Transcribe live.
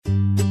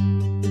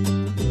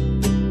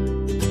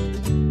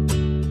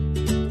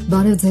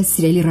Բարև ձեզ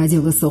սիրելի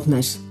ռադիո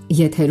լսողներ,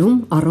 եթերում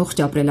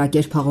առողջ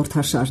ապրելակերպ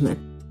հաղորդաշարն է։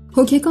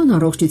 Հոգեկան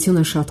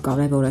առողջությունը շատ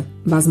կարևոր է։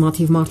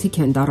 Բազմաթիվ մարդիկ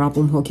են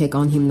տառապում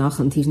հոգեկան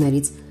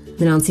հիմնախնդիրներից։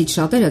 Նրանցից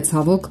շատերը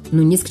ցավոք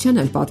նույնիսկ չեն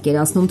էլ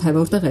պատկերացնում, թե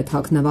որտեղ է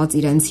թաքնված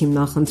իրենց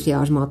հիմնախնդրի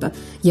արմատը,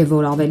 եւ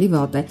որ ավելի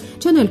վատ է,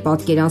 չեն էլ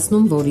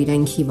պատկերացնում, որ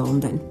իրենք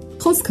հիվանդ են։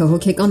 Խոսքը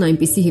հոգեկան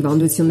այնպիսի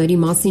հիվանդությունների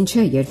մասին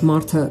չէ, երբ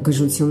մարդը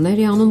գժություններ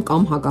է անում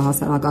կամ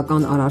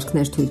հակահասարակական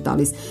արարքներ թույլ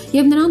տալիս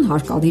եւ նրան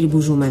հարկադիր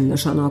բուժում են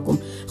նշանակում։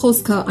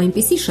 Խոսքը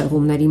այնպիսի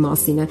շեղումների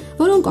մասին է,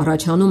 որոնք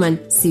առաջանում են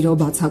սիրո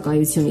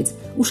բացակայությունից,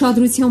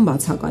 ուշադրության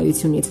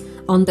բացակայությունից,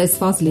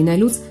 անտեսված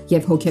լինելուց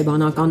եւ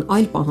հոգեբանական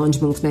այլ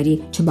պահանջմունքների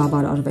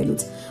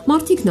չբավարարվելուց։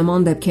 Մարդիկ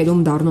նման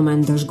դեպքերում դառնում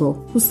են դժգոհ,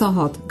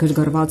 հուսահատ,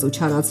 գրգռված ու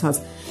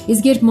չարացած։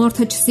 Իսկ երբ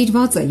մարդը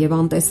չսիրված է եւ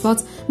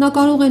անտեսված, նա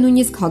կարող է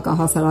նույնիսկ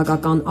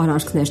հակահասարակական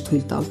արարքներ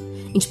թույլ տալ։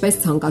 Ինչպես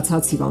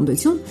ցանկացած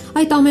հիվանդություն,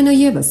 այդ ամենը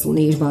եւս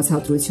ունի իր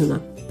բացատրությունը։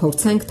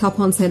 Փորձենք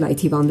թափանցել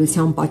այդ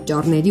հիվանդության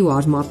պատճառների ու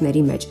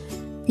արմատների մեջ։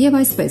 Եվ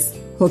այսպես,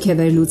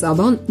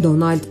 հոգեվերլուծաբան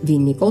Դոնալդ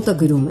Վիննիկոտը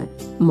գրում է.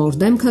 «Մոր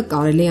դեմքը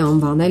կարելի է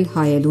անվանել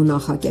հայելու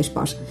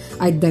նախակերպար։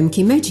 Այդ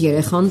դեմքի մեջ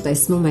երեխան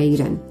տեսնում է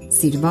իրեն,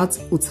 սիրված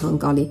ու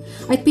ցանկալի։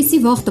 Այդպիսի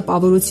վաղ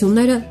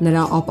տպավորությունները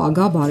նրա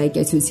ապագա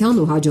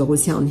բարեկեցության ու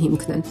հաջողության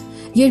հիմքն են։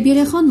 Երբ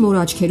երեխան մոր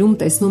աչքերում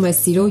տեսնում է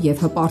սիրո եւ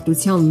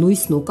հպարտության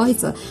լույսն ու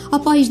կայծը,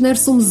 ապա իր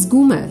ներսում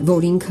զգում է,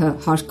 որ ինքը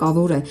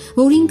հարկավոր է,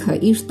 որ ինքը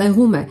իր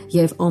տեղում է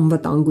եւ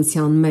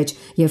անվտանգության մեջ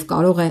եւ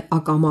կարող է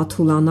ակամա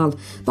թուլանալ։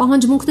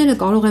 Պահանջմունքները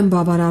կարող են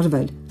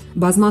բավարարվել։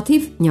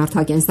 Բազմաթիվ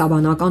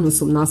նյարդակենսաբանական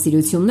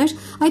ուսումնասիրություններ,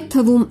 այդ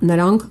թվում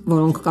նրանք,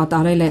 որոնք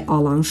կատարել է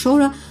Ալան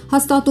Շորը,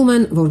 հաստատում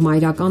են, որ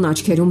մայրական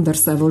աչքերում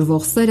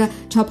դրսևորվող սերը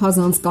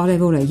չափազանց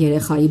կարևոր է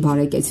երեխայի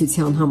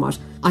բարեկեցության համար։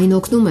 Այն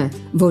օգնում է,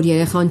 որ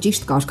երեխան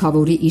ճիշտ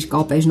կարգավորի իր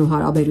կապերն ու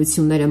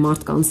հարաբերությունները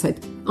մարդկանց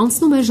հետ։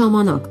 Անցնում է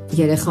ժամանակ,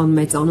 երեխան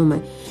մեծանում է։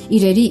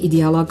 Իրերի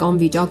իդեալական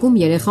վիճակում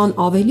երեխան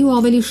ավելի ու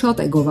ավելի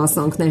շատ է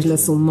գովասանքներ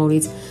լսում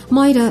մորից։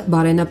 Մայրը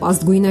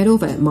բարենպաստ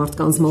գույներով է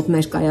մարդկանց մոտ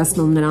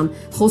ներկայացնում նրան,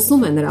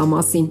 խոսում է նրա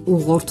մասին,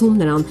 ուղղորդում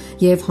նրան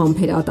եւ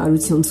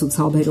համբերատարություն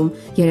ցուցաբերում։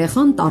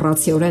 Երեխան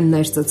տառացիորեն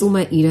ներծծում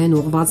է իրեն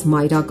ուղված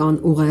մայրական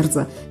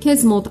ուղերձը.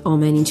 «Քեզ մոտ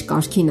ամեն ինչ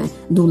կարգին է,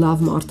 դու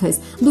լավ մարդ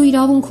ես, դու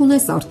իրավունք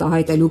ունես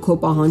արտահայտելու քո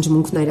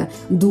պահանջմունքները,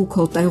 դու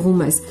քո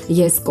տեղում ես,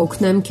 ես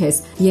կօգնեմ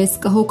քեզ, ես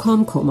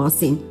կհոգամ քո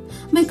մասին»։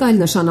 Մեկ այլ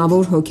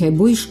նշանավոր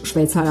հոգեբույժ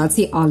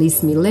շվեյցարացի Ալիս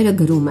Միլլերը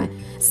գրում է.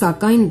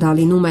 «Սակայն դա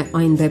լինում է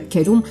այն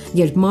դեպքերում,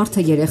 երբ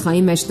մարդը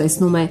երեխայի մեջ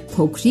տեսնում է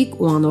փոքրիկ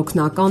ու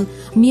անօգնական,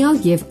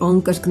 միակ եւ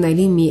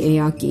անկրկնելի մի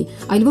էակի,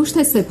 այլ ոչ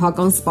թե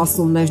սեփական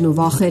սպասումներն ու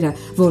վախերը,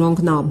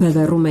 որոնք նա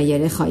բևեռում է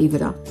երեխայի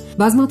վրա։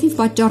 Բազմաթիվ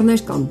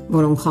պատճառներ կան,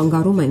 որոնք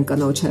խանգարում են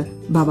կնոջը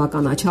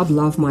բավականաչափ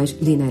լավ մայր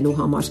լինելու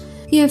համար,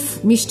 եւ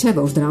միշտ չէ,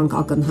 որ դրանք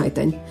ակնհայտ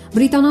են։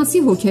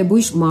 Բրիտանացի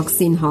հոգեբույժ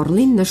Մաքսին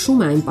Հարլին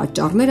նշում է այն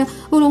պատճառները,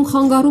 որոնք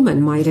խանգարում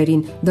են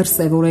մայրերին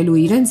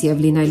դրսևորելու իրենց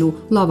եւ լինելու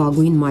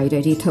լավագույն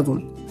մայրերի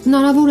թվում։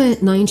 Հնարավոր է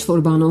նա ինչ-որ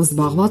բանով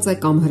զբաղված է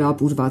կամ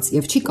հրապուրված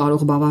եւ չի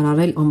կարող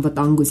բավարարել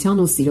անվտանգության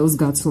ու սիրո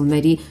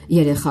զգացումների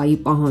երեխայի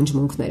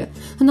պահանջմունքները։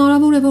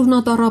 Հնարավոր է, որ նա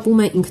տառապում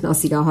է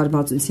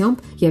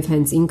ինքնասիրահարվածությամբ եւ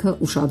հենց ինքը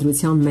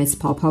ուշադրության մեծ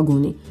փափագ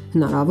ունի։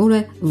 Հնարավոր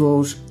է,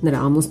 որ նրա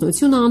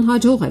ամուսնությունը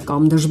անհաջող է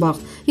կամ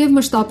դժբախտ եւ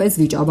մշտապես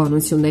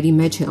վիճաբանությունների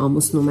մեջ է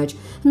ամուսնու մեջ։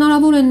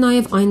 Հնարավոր են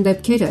նաեւ այն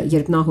դեպքերը,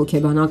 երբ նա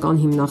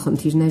հոգեբանական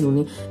հիմնախնդիրներ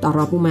ունի,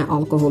 տառապում է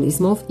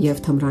ալկոհոլիզմով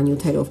եւ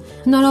թմրանյութերով։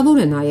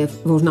 Հնարավոր է նաեւ,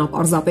 որ նա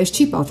պարզապես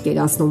չի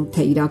պատկերացնում,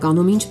 թե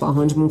իրականում ինչ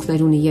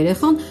պահանջմունքներ ունի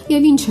երեխան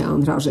եւ ինչ է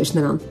անհրաժեշտ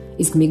նրան։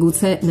 Իսկ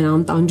միգուցե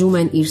նրան տանջում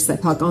են իր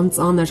սեփական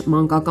ծանր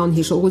մանկական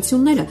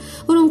հիշողությունները,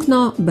 որոնք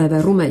նա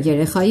բևեռում է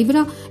երեխայի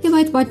վրա եւ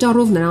այդ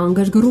պատճառով նրան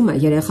գրգռում է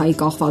երեխայի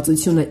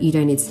կախվածությունը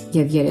իրենից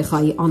եւ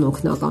երեխայի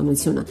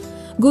անօգնականությունը։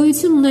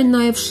 Գոյություն ունեն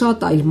նաև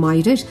շատ այլ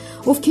մայրեր,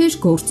 ովքեր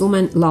գործում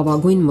են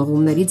լավագույն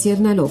մղումներից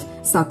ելնելով,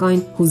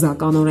 սակայն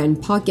հուզականորեն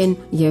փակ են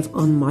եւ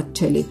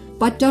անմատչելի։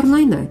 Պատճառն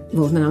այն է,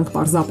 որ նրանք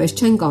պարզապես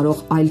չեն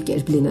կարող այլ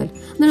կերպ լինել։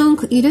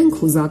 Նրանք իրենք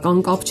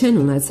հուզական կապ չեն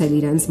ունեցել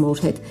իրենց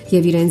մոր հետ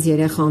եւ իրենց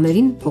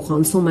երեխաներին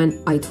փոխանցում են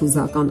այդ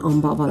հուզական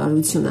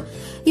անբավարարությունը։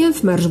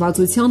 Եվ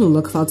մերժվածության ու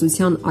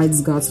լքվածության այդ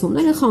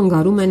զգացումները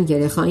խանգարում են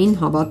երեխային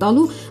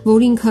հավատալու,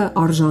 որ ինքը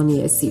արժանի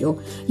է սիրո։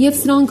 Եվ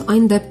սրանք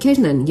այն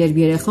դեպքերն են,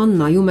 երբ երեխան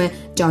նայում է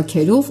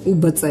ճաքերով ու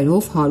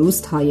բծերով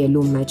հարուստ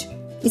հայելու մեջ։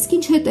 Իսկ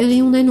ինչ է տեղի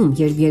ունենում,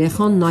 երբ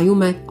երեխան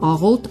նայում է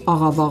աղոտ,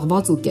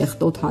 աղավաղված ու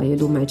կեղտոտ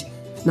հայելու մեջ։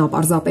 Նա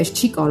պարզապես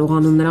չի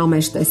կարողանում նրա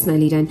մեջ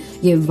տեսնել իրեն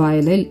եւ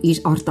վայելել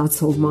իր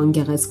արտացոլման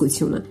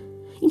գեղեցկությունը։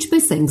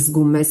 Ինչպես ենք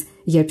զգում մեզ,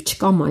 երբ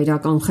չկա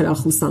մայրական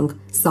խրախուսանք,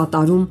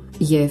 սատարում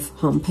եւ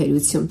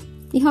համբերություն։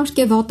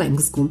 Իհարկե վատ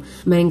ենք զգում,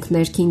 մենք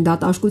ներքին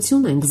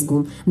դատարկություն ենք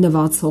զգում,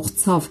 նվացող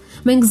ցավ,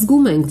 մենք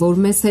զգում ենք,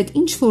 որ մեզ հետ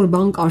ինչ որ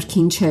բան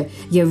կարգին չէ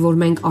եւ որ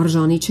մենք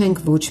արժանի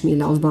չենք ոչ մի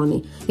լավ բանի,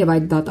 եւ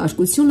այդ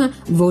դատարկությունը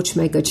ոչ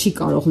մեկը չի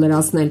կարող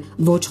լրացնել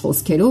ոչ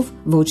խոսքերով,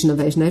 ոչ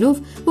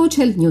նվերներով, ոչ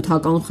էլ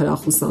նյութական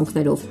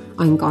խրախուսանքներով։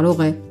 Այն կարող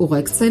է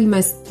ուղեկցել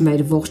մեզ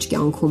մեր ողջ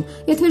կյանքում,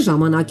 եթե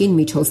ժամանակին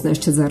միջոցներ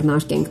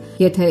չձեռնարկենք,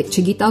 եթե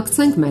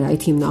չգիտակցենք մեր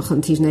այդ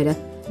հիմնախնդիրները։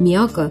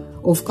 Միակը,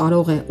 ով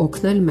կարող է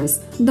օգնել մեզ,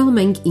 դա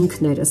մենք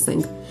ինքներս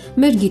ենք։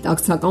 Մեր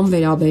գիտակցական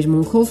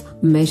վերաբերմունքով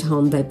մեր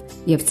հանդեպ,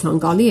 եւ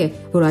ցանկալի է,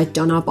 որ այդ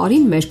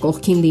ճանապարհին մեր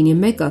կողքին լինի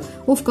մեկը,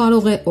 ով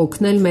կարող է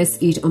օգնել մեզ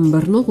իր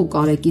ըմբռնող ու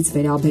կարեկից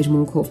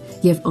վերաբերմունքով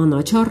եւ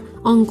անաչառ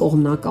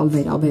անկողմնակալ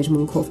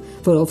վերաբերմունքով,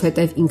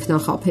 որովհետեւ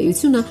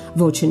ինքնախաբեությունը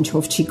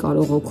ոչնչով չի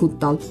կարող օգուտ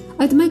տալ։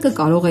 Այդ մեկը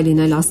կարող է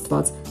լինել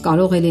Աստված,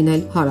 կարող է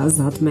լինել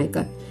հարազատ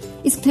մեկը։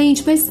 Իսկ թե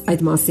ինչպես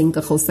այդ մասին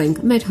կխոսենք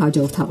մեր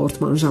հաջորդ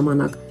հաղորդման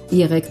ժամանակ։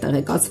 Եղեք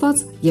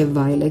տեղեկացված եւ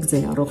վայելեք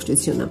ձեր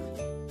առողջությունը։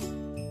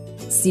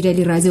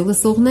 Սիրելի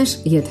ռադիոլսողներ,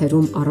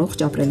 եթերում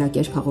առողջ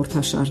ապրելակերպ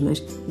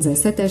հաղորդաշարներ։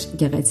 Ձեզ հետ է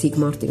Գեղեցիկ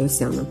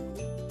Մարտիրոսյանը։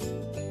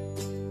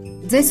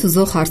 Ձեզ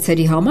ուզող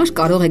հարցերի համար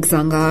կարող եք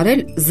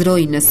զանգահարել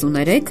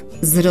 093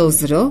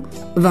 00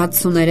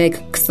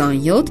 63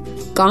 27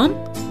 կամ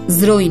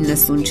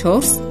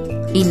 094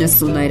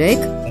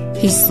 93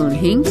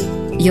 55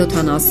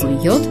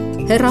 77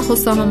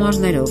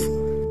 հեռախոսահամարներով։